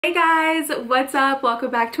Hey guys, what's up? Welcome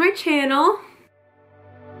back to my channel.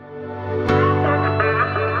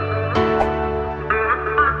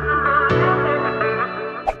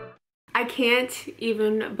 I can't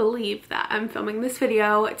even believe that I'm filming this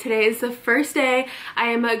video. Today is the first day I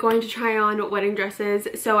am going to try on wedding dresses,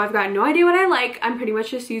 so I've got no idea what I like. I'm pretty much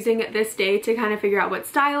just using this day to kind of figure out what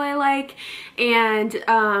style I like and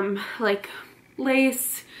like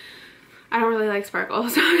lace. I don't really like sparkle,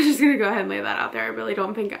 so I'm just gonna go ahead and lay that out there. I really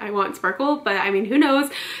don't think I want sparkle, but I mean, who knows?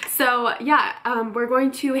 So yeah, we're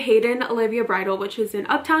going to Hayden Olivia Bridal, which is in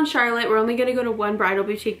Uptown Charlotte. We're only gonna go to one bridal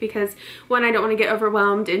boutique because one, I don't want to get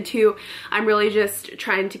overwhelmed, and two, I'm really just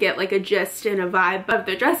trying to get like a gist and a vibe of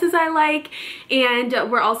the dresses I like. And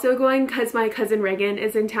we're also going because my cousin Reagan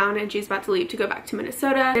is in town and she's about to leave to go back to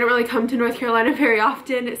Minnesota. I don't really come to North Carolina very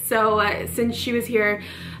often, so since she was here,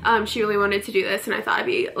 she really wanted to do this, and I thought it'd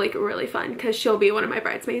be like really fun because she'll be one of my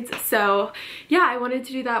bridesmaids. So yeah, I wanted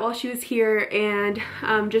to do that while she was here and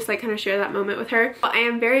just like kind of share that moment with her. I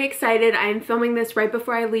am very excited. I am filming this right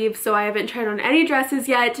before I leave, so I haven't tried on any dresses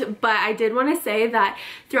yet, but I did want to say that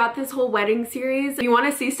throughout this whole wedding series, if you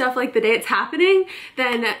want to see stuff like the day it's happening,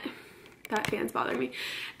 then that fan's bothering me,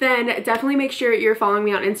 then definitely make sure you're following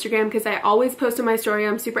me on Instagram because I always post on my story.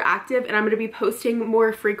 I'm super active and I'm going to be posting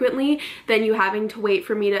more frequently than you having to wait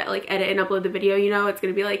for me to like edit and upload the video. You know, it's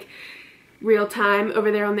going to be like real time over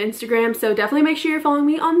there on the Instagram, so definitely make sure you're following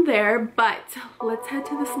me on there. But let's head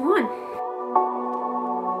to the salon.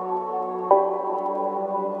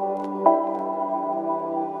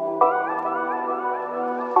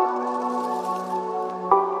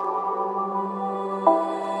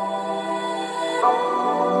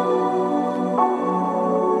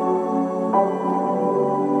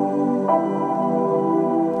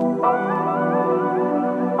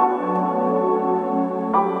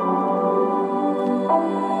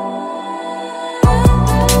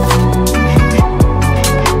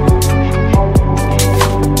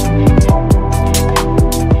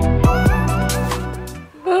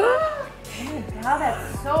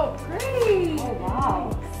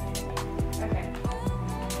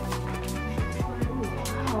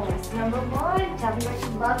 Number one, tell me what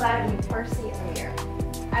you love out of your first see it from here.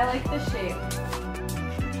 I like the shape.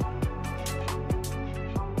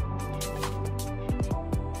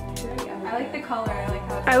 I like the color. I like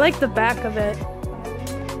how it's I like the back of it.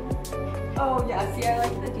 Oh yeah, see, I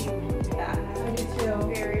like the deep back. I do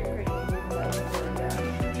too. Very pretty.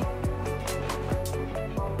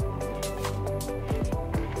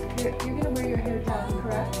 You're gonna wear your hair down,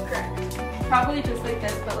 correct? Correct. Probably just like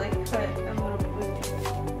this, but like put a little bit with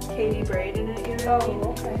Katie braid in it, you know what I mean?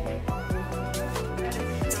 Okay. That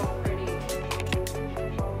is so pretty.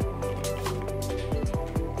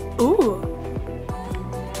 Ooh.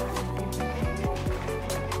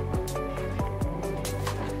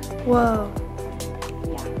 Whoa.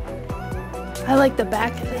 Yeah. I like the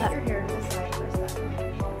back of Take that. your hair this way for a second.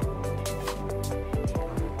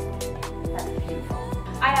 That's beautiful.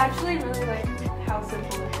 I actually really like how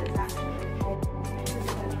simple it is, actually.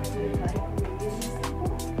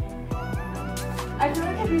 I feel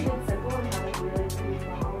like if you did simple and had like really pretty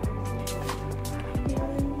flowers.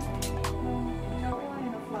 Don't rely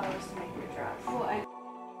on the flowers to make your dress. Well,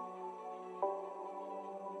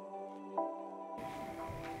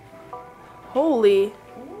 Holy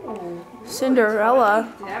Ooh.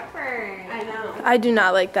 Cinderella. Different. I know. I do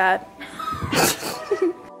not like that.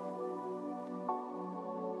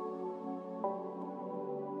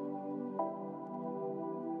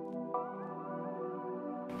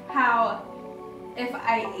 How if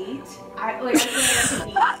I ate, I feel like I can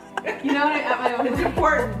eat. You know what I mean? It's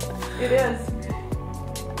important. It is.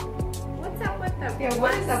 What's up with the Yeah,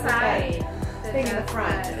 what is up with side? that thing in the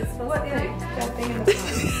front? It's supposed What to be thing? like that? That thing in the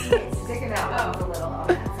front. It's sticking out a little on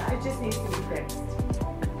that side. It just needs to be fixed.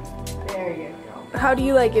 There you go. How do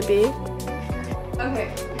you like it, B? Okay,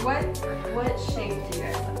 what shape do you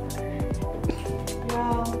guys like better?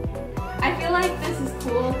 Well, I feel like this is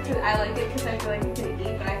cool because I like it because I feel like you can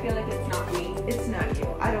eat, but I feel like it's not me. it's not you.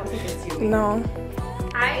 I don't think it's you. either. No.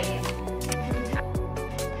 I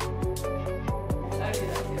I do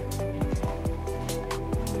that too.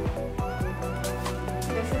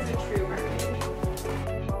 This is a true mermaid.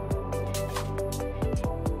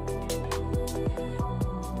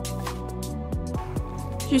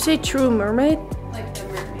 Did you say true mermaid? Like the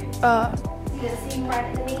mermaid. See the seam right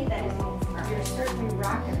underneath? That is you're certainly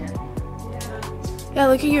rocking it. Yeah. Yeah,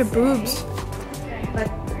 look at your boobs. But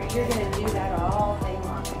you're going to do that all day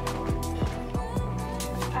long.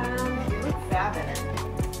 You look fab in it.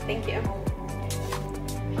 Thank you.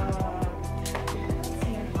 Let's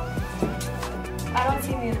see. I don't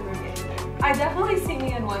see me in the mermaid either. I definitely see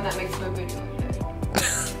me in one that makes my booty look good.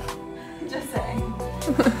 Just saying.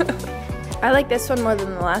 I like this one more than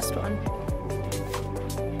the last one.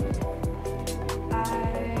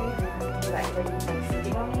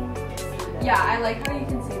 Yeah, I like how you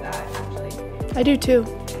can see that actually. I do too.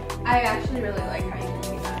 I actually really like how you can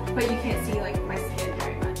see that. But you can't see like my skin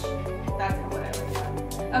very much. That's what I like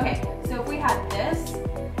about. Okay, so if we had this,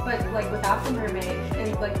 but like without the mermaid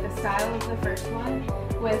and like the style of the first one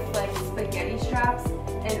with like spaghetti straps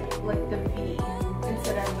and like the V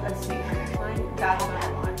instead of a sweetheart neckline, that's what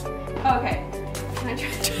I want. Okay. Can I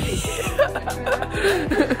try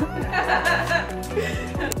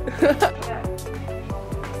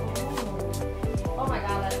Oh my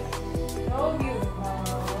god, that's so beautiful.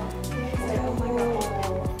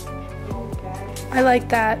 I like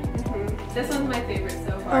that. This one's my favorite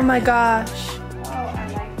so far. Oh my gosh. Oh, I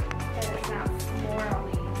like that it's not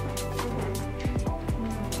florally.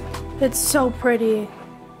 It's so pretty.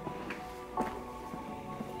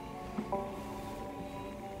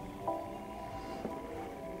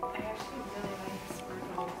 I actually really like the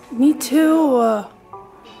sparkles. Me too.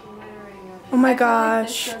 Oh my I feel like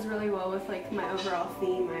this gosh. goes really well with like my overall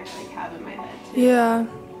theme I like have in my head too. Yeah.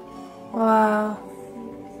 Wow.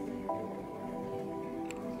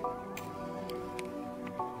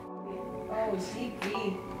 Oh,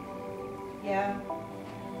 CP. Yeah.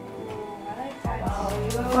 I like that. Oh,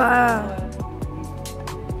 you look Wow.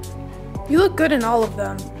 You look good in all of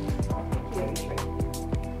them.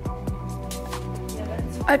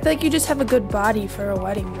 I feel like you just have a good body for a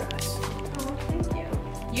wedding dress. Oh, thank you.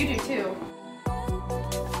 You do too.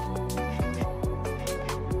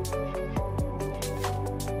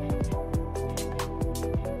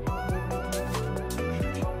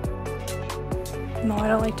 No, I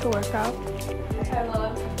don't like to work out.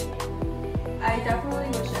 I definitely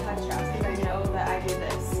wish it had straps because I know that I do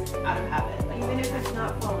this out of habit. Like, Even if it's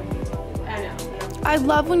not flowing. I know. I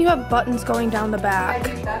love when you have buttons going down the I back.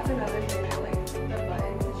 do, that's another thing I like, the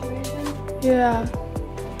button situation. Yeah.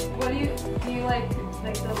 What do you like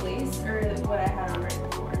the lace or what I had on right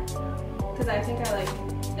before? Because I think I like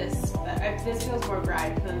this. This feels more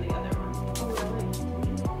bride than the other one. Oh, really?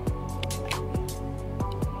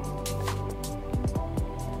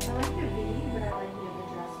 I like the V, but I like the other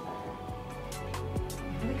dress better.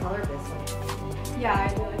 The color of this one. Yeah, I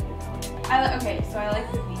do like the color. Okay, so I like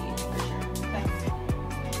the V for sure. That's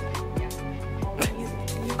yeah.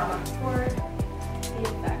 For the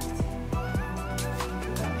effect.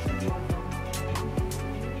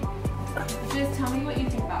 Just tell me what you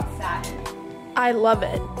think about satin. I love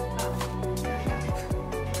it. Oh,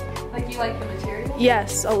 okay. Like you like the material?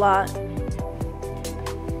 Yes, a lot.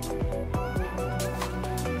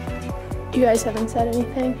 You guys haven't said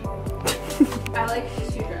anything? I like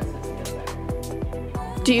two dresses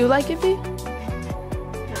together. Do you like it, B? Not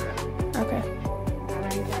really. Okay. I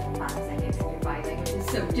like that 5 seconds in your body language is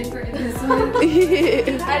so different in this one. I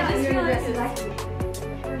just feel like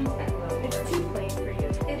It's too plain for you.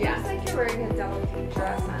 It Yeah. looks like you're wearing a double D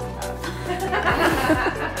dress on top.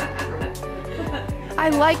 I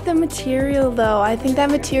like the material though. I think that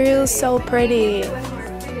material is so pretty. If it was more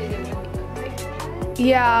fitted, it wouldn't look like that.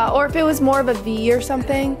 Yeah, or if it was more of a V or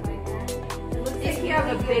something. If you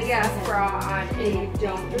have a big ass bra on and you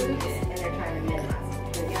don't boobs, move it. and they're trying to minimize it.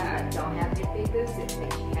 Because Yeah. you don't have big boobs, it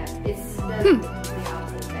makes you have. It's the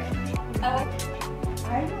opposite effect.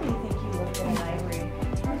 I really think you look good in ivory.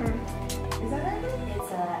 Is that ivory?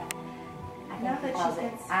 It's a. I Now think that it calls she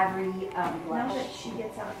it gets- ivory Now blush. that she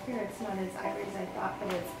gets out here, it's not as ivory as I thought,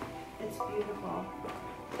 but it's beautiful.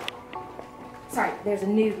 Sorry, there's a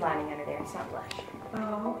nude lining under there. It's not blush.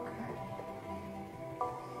 Oh, okay.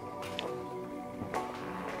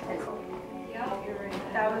 That's all.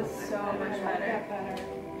 that was so much better. That better.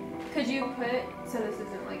 Could you put so this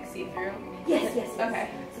isn't like see-through? Yes, yes, yes. Okay.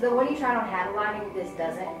 So the one you tried on had a lining. This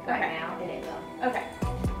doesn't right Okay. now, and it will. Okay.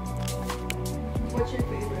 What's your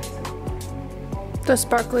favorite? The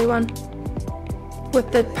sparkly one.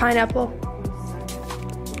 With the pineapple.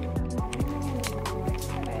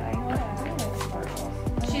 I like sparkles.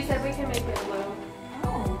 She said we can make it low.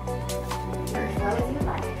 As low as you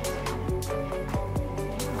like it.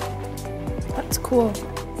 That's cool.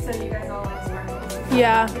 So you guys all like sparkles?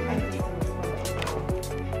 Yeah.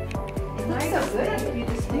 It looks so good. You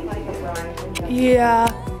just think like a bride. Yeah.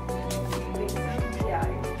 Yeah,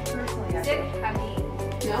 personally, Is it heavy?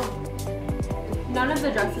 No. None of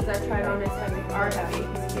the dresses I've tried on are heavy.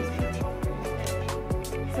 Excuse me.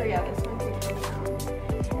 So yeah, this one can come down.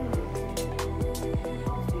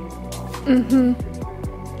 Mm-hmm.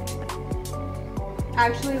 I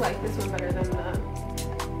actually like this one better than the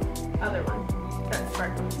other one. That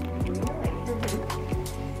sparkle. Really?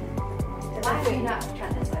 Why do you not try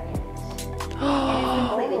this one yet? And it's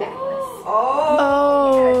completely backless. Oh.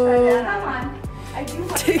 Come on. I do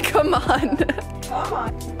like Come on. Come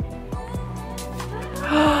on.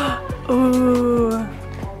 Ooh.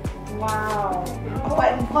 Wow. Oh, I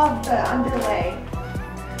love the underlay.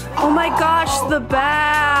 Oh my gosh, the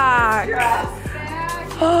back. Dress.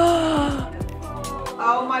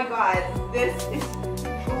 Oh my god, this is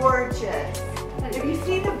gorgeous. Have you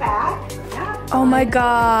seen the back? Yeah. Oh my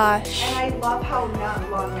gosh. And I love how not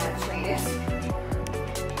long that train is.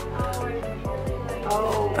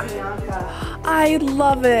 Oh, Bianca. I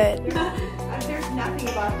love it. There's nothing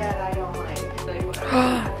about that I don't like.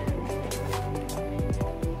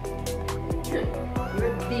 You're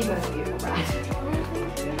the most beautiful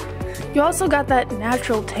bride. You also got that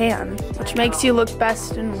natural tan, which makes you look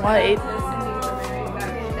best in white.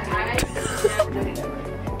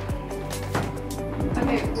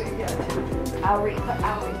 I'll read that.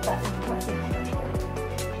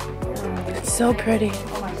 It's so pretty.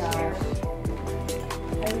 Oh my gosh.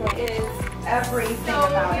 I love everything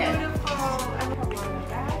about it.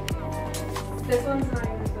 This one's not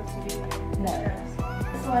even supposed to be. No.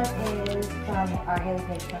 This one is from our Haley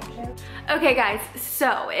Page Pump Show. Okay guys,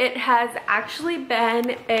 so it has actually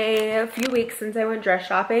been a few weeks since I went dress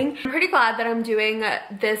shopping. I'm pretty glad that I'm doing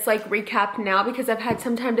this like recap now because I've had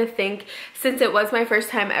some time to think since it was my first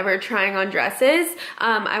time ever trying on dresses.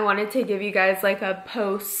 I wanted to give you guys like a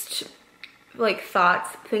post like thoughts,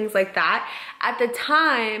 things like that. At the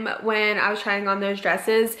time when I was trying on those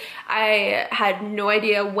dresses, I had no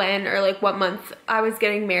idea when or like what month I was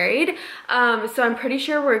getting married. So I'm pretty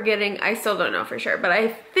sure we're getting, I still don't know for sure, but I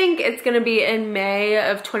think it's gonna be in May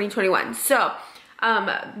of 2021. So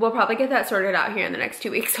we'll probably get that sorted out here in the next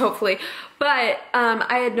 2 weeks, hopefully. But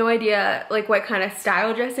I had no idea like what kind of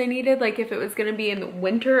style dress I needed, like if it was gonna be in the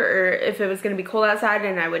winter or if it was gonna be cold outside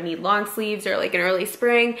and I would need long sleeves or like an early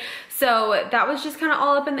spring. So that was just kind of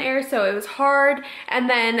all up in the air, so it was hard. And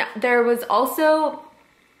then there was also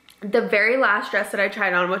the very last dress that I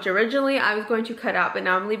tried on, which originally I was going to cut out, but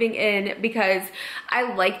now I'm leaving in because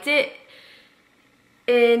I liked it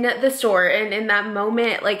in the store, and in that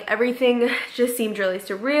moment like everything just seemed really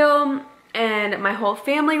surreal, and my whole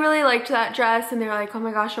family really liked that dress and they're like, oh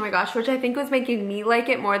my gosh, which I think was making me like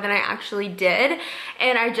it more than I actually did.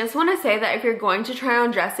 And I just want to say that if you're going to try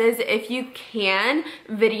on dresses, if you can,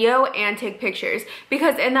 video and take pictures,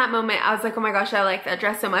 because in that moment I was like, oh my gosh, I like that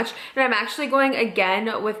dress so much. And I'm actually going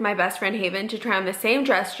again with my best friend Haven to try on the same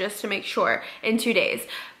dress just to make sure in 2 days.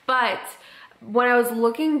 But when I was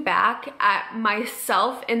looking back at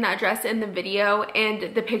myself in that dress in the video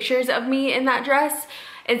and the pictures of me in that dress,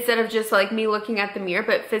 instead of just like me looking at the mirror,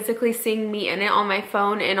 but physically seeing me in it on my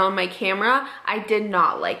phone and on my camera, I did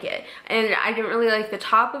not like it. And I didn't really like the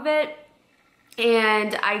top of it.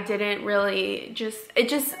 And I didn't really it just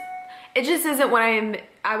isn't what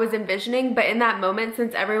I was envisioning. But in that moment,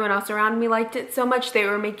 since everyone else around me liked it so much, they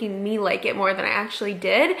were making me like it more than I actually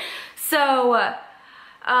did. So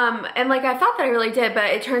and like I thought that I really did, but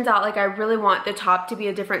it turns out like I really want the top to be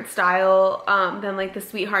a different style than like the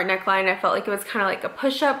sweetheart neckline. I felt like it was kind of like a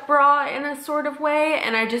push-up bra in a sort of way,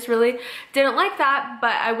 and I just really didn't like that.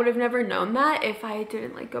 But I would have never known that if I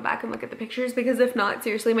didn't like go back and look at the pictures, because if not,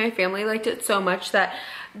 seriously, my family liked it so much that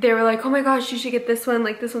they were like, oh my gosh, you should get this one,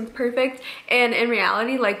 like this one's perfect. And in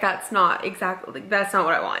reality, like that's not exactly, like that's not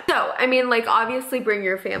what I want. So I mean, like obviously bring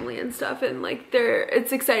your family and stuff, and like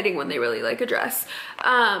it's exciting when they really like a dress.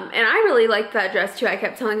 And I really liked that dress too. I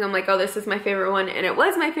kept telling them like, oh, this is my favorite one, and it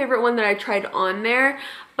was my favorite one that I tried on there,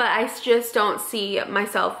 but I just don't see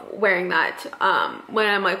myself wearing that when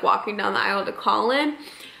I'm like walking down the aisle to call in.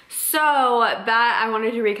 So that I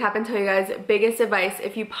wanted to recap and tell you guys, biggest advice,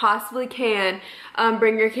 if you possibly can,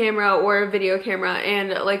 bring your camera or a video camera and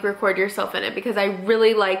like record yourself in it, because I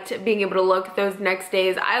really liked being able to look those next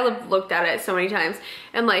days. I looked at it so many times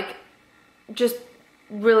and like just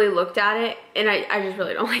really looked at it, and I just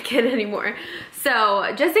really don't like it anymore.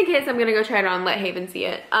 So just in case, I'm gonna go try it on, let Haven see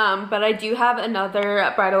it. But I do have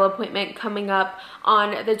another bridal appointment coming up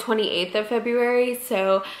on the 28th of February,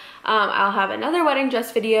 so I'll have another wedding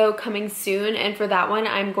dress video coming soon, and for that one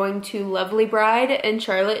I'm going to Lovely Bride in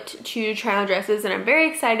Charlotte to try on dresses, and I'm very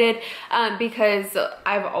excited because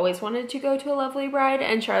I've always wanted to go to a Lovely Bride,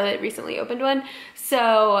 and Charlotte recently opened one,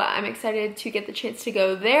 so I'm excited to get the chance to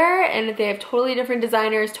go there. And they have totally different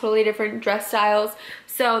designers, totally different dress styles,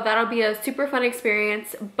 so that'll be a super fun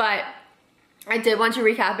experience. But I did want to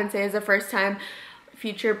recap and say, as a first time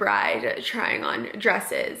future bride trying on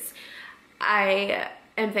dresses,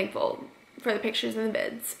 I'm thankful for the pictures and the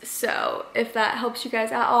bids. So if that helps you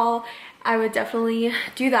guys at all, I would definitely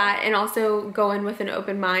do that, and also go in with an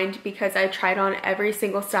open mind, because I tried on every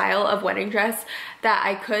single style of wedding dress that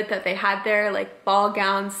I could that they had there, like ball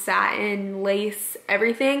gowns, satin, lace,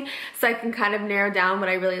 everything, so I can kind of narrow down what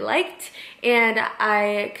I really liked. And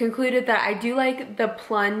I concluded that I do like the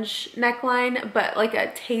plunge neckline, but like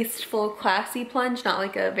a tasteful, classy plunge, not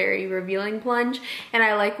like a very revealing plunge, and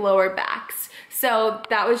I like lower backs. So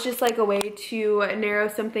that was just like a way to narrow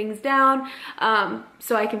some things down,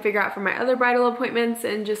 so I can figure out for my other bridal appointments,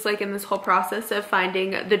 and just like in this whole process of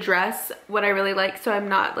finding the dress what I really like, so I'm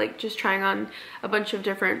not like just trying on a bunch of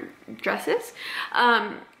different dresses.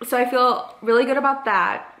 So I feel really good about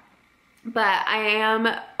that. But I am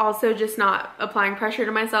also just not applying pressure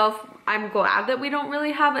to myself. I'm glad that we don't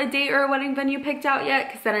really have a date or a wedding venue picked out yet,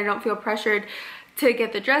 because then I don't feel pressured to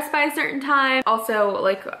get the dress by a certain time. Also,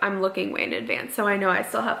 like, I'm looking way in advance, so I know I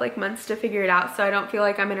still have like months to figure it out, so I don't feel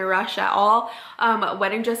like I'm in a rush at all.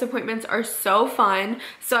 Wedding dress appointments are so fun,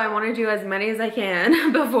 so I want to do as many as I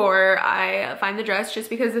can before I find the dress, just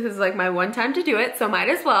because this is like my one time to do it, so might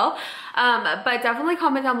as well. But definitely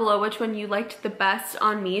comment down below which one you liked the best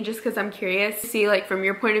on me, just because I'm curious to see, like, from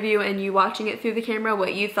your point of view and you watching it through the camera,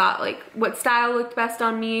 what you thought, like what style looked best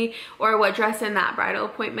on me, or what dress in that bridal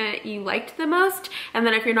appointment you liked the most. And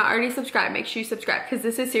then if you're not already subscribed, make sure you subscribe, because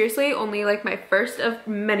this is seriously only like my first of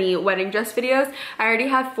many wedding dress videos. I already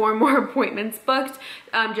have 4 more appointments booked,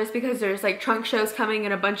 just because there's like trunk shows coming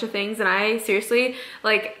and a bunch of things, and I seriously,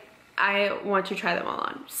 like, I want to try them all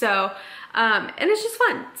on. So and it's just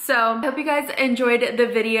fun. So I hope you guys enjoyed the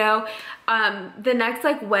video. The next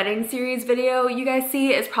like wedding series video you guys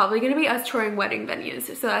see is probably gonna be us touring wedding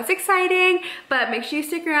venues, so that's exciting. But make sure you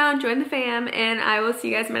stick around, join the fam, and I will see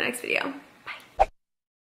you guys in my next video.